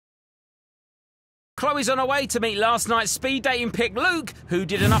Chloe's on her way to meet last night's speed dating pick Luke, who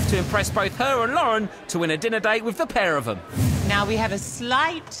did enough to impress both her and Lauren to win a dinner date with the pair of them. Now we have a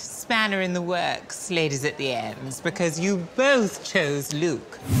slight spanner in the works, ladies at the ends, because you both chose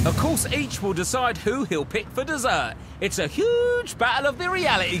Luke. Of course, each will decide who he'll pick for dessert. It's a huge battle of the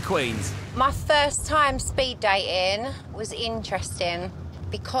reality queens. My first time speed dating was interesting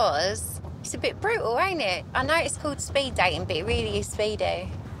because it's a bit brutal, ain't it? I know it's called speed dating, but it really is speedy.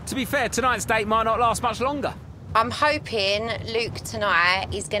 To be fair, tonight's date might not last much longer. I'm hoping Luke tonight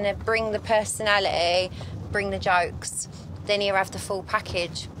is going to bring the personality, bring the jokes, then he'll have the full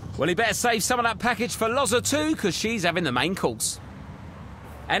package. Well, he better save some of that package for Loza too, because she's having the main course.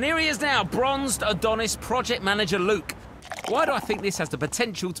 And here he is now, bronzed Adonis project manager Luke. Why do I think this has the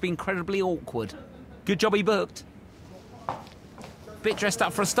potential to be incredibly awkward? Good job he booked. Bit dressed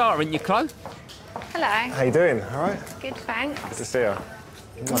up for a start, ain't you, Chloe? Hello. How you doing? All right? Good, thanks. Good to see you.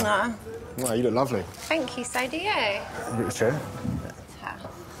 No. No, you look lovely. Thank you, so do you. Bit chair.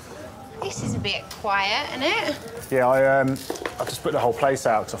 This is a bit quiet, isn't it? Yeah, I just put the whole place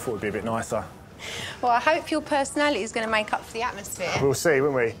out because I thought it'd be a bit nicer. Well, I hope your personality is going to make up for the atmosphere. We'll see,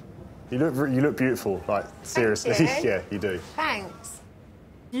 won't we? You look beautiful, like, seriously. Thank you. Yeah, you do. Thanks.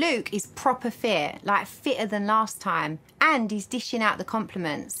 Luke is proper fit, like fitter than last time, and he's dishing out the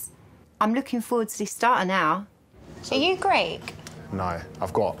compliments. I'm looking forward to this starter now. Are you Greek? No,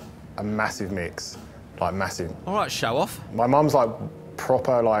 I've got a massive mix, like massive. All right, show off. My mum's like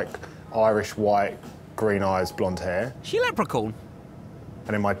proper, like, Irish, white, green eyes, blonde hair. She leprechaun.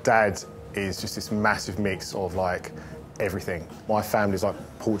 And then my dad is just this massive mix of, like, everything. My family's, like,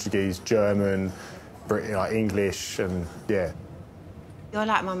 Portuguese, German, like, English, and, yeah. You're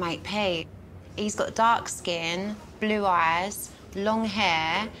like my mate Pete. He's got dark skin, blue eyes, long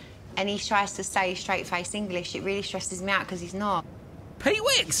hair, and he tries to say straight-faced English. It really stresses me out because he's not. Pete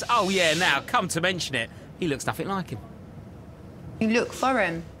Wicks? Oh, yeah, now, come to mention it. He looks nothing like him. You look for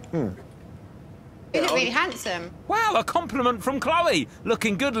him. You look really handsome. Wow, a compliment from Chloe.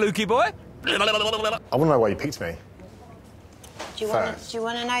 Looking good, Lukey boy. I want to know why you picked me. Do you want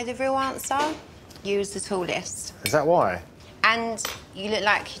to know the real answer? You was the tallest. Is that why? And you look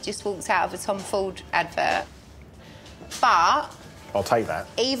like you just walked out of a Tom Ford advert. But I'll take that.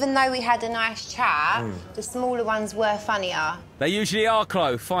 even though we had a nice chat, the smaller ones were funnier. They usually are,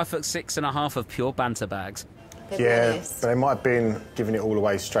 Chloe. 5'6.5" of pure banter bags. To be Yeah, honest. but they might have been giving it all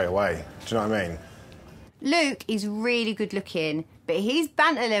away straight away. Do you know what I mean? Luke is really good looking, but his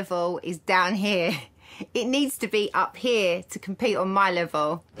banter level is down here. It needs to be up here to compete on my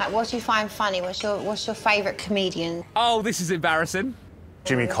level. Like, what do you find funny? What's your favourite comedian? Oh, this is embarrassing.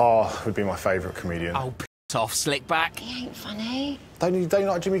 Jimmy Carr would be my favourite comedian. Oh, piss off, slick back. He ain't funny. Don't you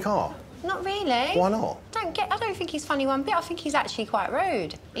like Jimmy Carr? Not really. Why not? I don't think he's funny one bit. I think he's actually quite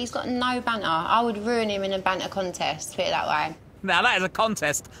rude. He's got no banter. I would ruin him in a banter contest, put it that way. Now, that is a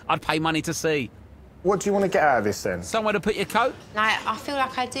contest I'd pay money to see. What do you want to get out of this, then? Somewhere to put your coat? Like, I feel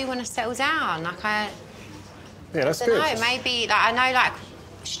like I do want to settle down. Like, Yeah, that's I good. don't know, maybe, like, I know, like,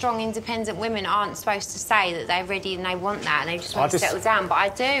 strong, independent women aren't supposed to say that they're ready and they want that and they just want to settle down, but I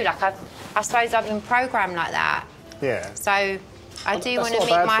do. Like, I suppose I've been programmed like that. Yeah. So I do want to not a meet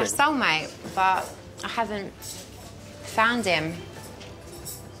bad my thing. soulmate, but I haven't found him.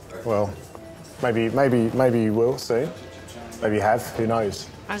 Well, maybe you will soon. Maybe you have. Who knows?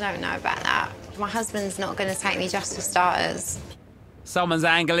 I don't know about that. My husband's not going to take me just for starters. Someone's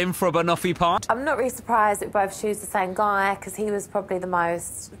angling for a banoffee part. I'm not really surprised that we both choose the same guy because he was probably the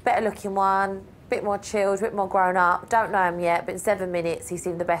most better-looking one, a bit more chilled, a bit more grown-up. Don't know him yet, but in 7 minutes he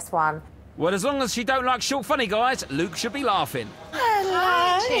seemed the best one. Well, as long as she don't like short, funny guys, Luke should be laughing.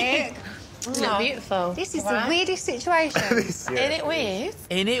 Hello, chick. You look beautiful. This is the weirdest situation. Isn't it weird?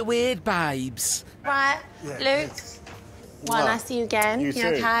 Ain't it weird, babes? Right, Luke. Well, nice to see you again. You too.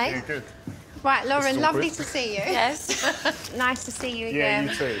 okay? Yeah, good. Right, Lauren, is lovely awkward. to see you. Yes. Nice to see you Yeah,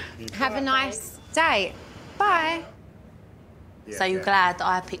 again. you too. Have a nice day. Bye. So you're glad that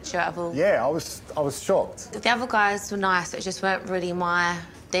I picked you out of all... Yeah, I was shocked. The other guys were nice, but it just weren't really my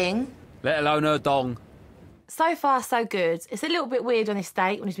thing. Let alone her dong. So far, so good. It's a little bit weird on this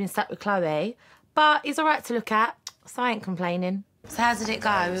date when he's been stuck with Chloe, but he's all right to look at, so I ain't complaining. So how did it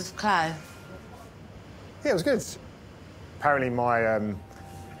go with Chloe? Yeah, it was good. Apparently,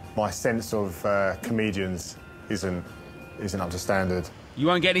 my sense of comedians isn't up to standard. You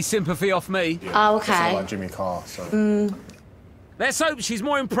won't get any sympathy off me. Oh, It's not OK. like Jimmy Carr, so... Let's hope she's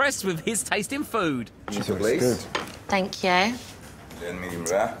more impressed with his taste in food. It's good. Thank you. Then medium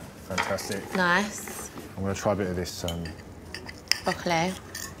rare. Fantastic. Nice. I'm going to try a bit of this... Broccoli. I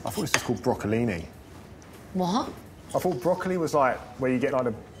thought this was called broccolini. What? I thought broccoli was like where you get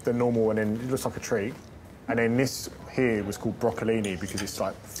like the normal one, and it looks like a tree. And then this here was called broccolini because it's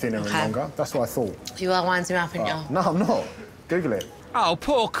like thinner and longer. That's what I thought. You are winding me up, aren't you? No, I'm not. Google it. Oh,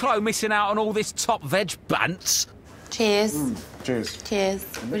 poor Chloe missing out on all this top veg bants. Cheers. Cheers. Cheers.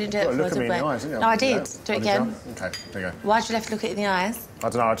 We didn't do it Look before, at did me we? in the eyes, didn't you? No, I did. Do it again. Okay, there you go. Why'd you have to look it in the eyes? I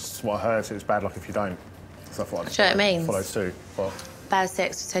don't know, just what I heard, so it's bad luck if you don't. So I thought I'd Do you know what it means? follow suit. What? Bad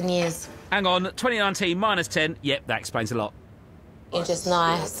sex for 10 years. Hang on, 2019 minus 10. Yep, that explains a lot. You're just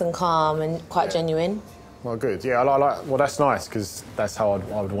nice and calm and quite genuine. Well, good. Yeah, I like well, that's nice, because that's how I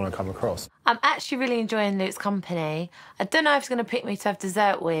would want to come across. I'm actually really enjoying Luke's company. I don't know if he's going to pick me to have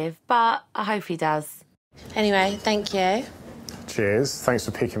dessert with, but I hope he does. Anyway, thank you. Cheers. Thanks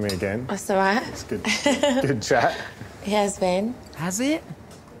for picking me again. That's all right. It's good. Good chat. He has been. Has it?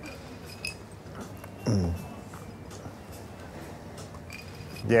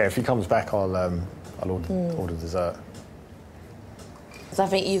 Yeah, if he comes back, I'll order dessert. Because I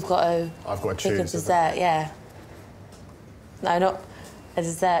think you've got to I've got to pick a choose. dessert, yeah. No, not a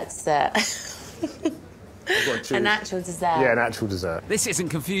dessert. I've got to choose. An actual dessert. Yeah, an actual dessert. This isn't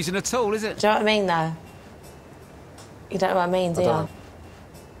confusing at all, is it? Do you know what I mean, though? You don't know what I mean, do you?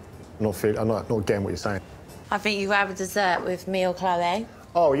 I'm not getting what you're saying. I think you have a dessert with me or Chloe.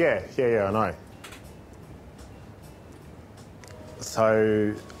 Oh, yeah, I know.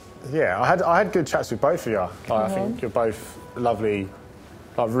 So, yeah, I had good chats with both of you. Like, I think you're both lovely,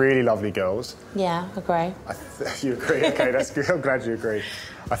 like really lovely girls. Yeah, agree. You agree? Okay, that's good. I'm glad you agree.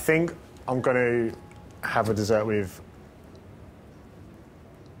 I think I'm going to have a dessert with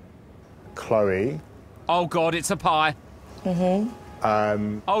Chloe. Oh, God, it's a pie. Oh,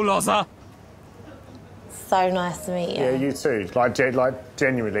 Loza. So nice to meet you. Yeah, you too. Like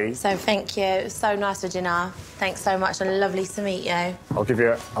genuinely. So thank you. It was so nice for dinner. Thanks so much and lovely to meet you. I'll give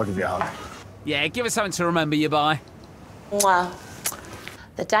you a hug. Yeah, give us something to remember you by. Mwah.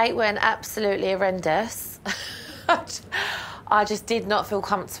 The date went absolutely horrendous. I just did not feel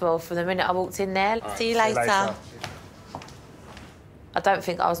comfortable from the minute I walked in there. See you later. I don't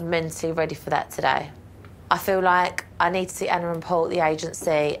think I was mentally ready for that today. I feel like I need to see Anna and Paul at the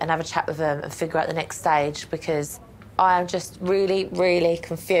agency and have a chat with them and figure out the next stage because I am just really, really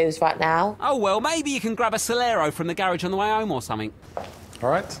confused right now. Oh, well, maybe you can grab a Solero from the garage on the way home or something. All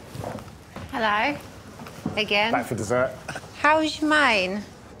right. Hello. Again. Back for dessert. How was your main?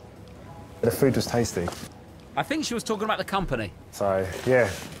 The food was tasty. I think she was talking about the company. So, yeah,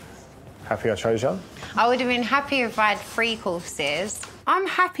 happy I chose you. I would have been happy if I had 3 courses. I'm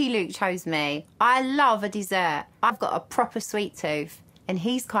happy Luke chose me. I love a dessert. I've got a proper sweet tooth, and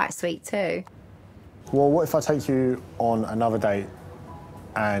he's quite sweet too. Well, what if I take you on another date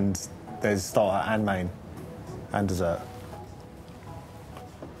and there's starter and main and dessert?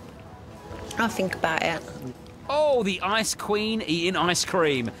 I'll think about it. Oh, the Ice Queen eating ice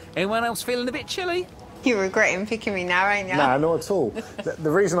cream. Anyone else feeling a bit chilly? You're regretting picking me now, ain't you? Nah, not at all.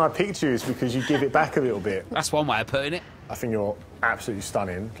 The reason I picked you is because you give it back a little bit. That's one way of putting it. I think you're absolutely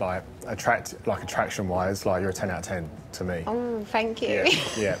stunning, like attraction-wise, like you're a 10 out of 10 to me. Oh, thank you.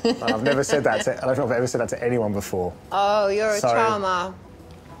 Yeah. And I've never said that I don't know if I've ever said that to anyone before. Oh, you're a So- charmer.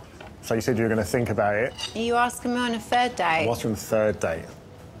 So you said you were going to think about it. Are you asking me on a 3rd date? What's from the 3rd date?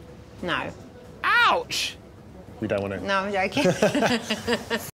 No. Ouch! You don't want to? No, I'm joking.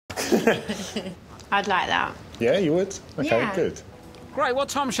 I'd like that. Yeah, you would? Okay, Yeah. good. Great, what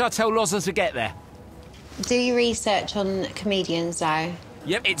time shall I tell Loza to get there? Do your research on comedians, though,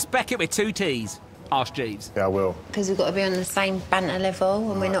 Yep, it's Beckett with 2 T's. Ask Jeeves. Yeah, I will. because we've got to be on the same banter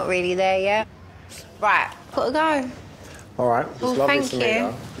level, and we're not really there yet. Right, got to go. All right. It's Well, lovely thank to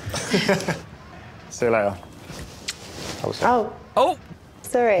meet you. See you later. Oh, Oh,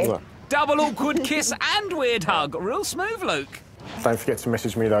 sorry. What? double awkward kiss and weird hug. Real smooth, Luke. Don't forget to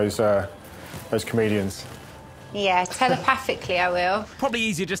message me those comedians. Yeah, telepathically I will. Probably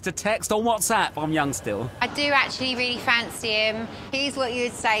easier just to text on WhatsApp. I'm young still. I do actually really fancy him. He's what you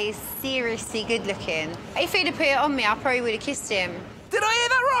would say is seriously good looking. If he'd have put it on me, I probably would have kissed him. Did I hear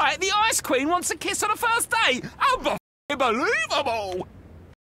that right? The Ice Queen wants a kiss on a first date? Unbelievable!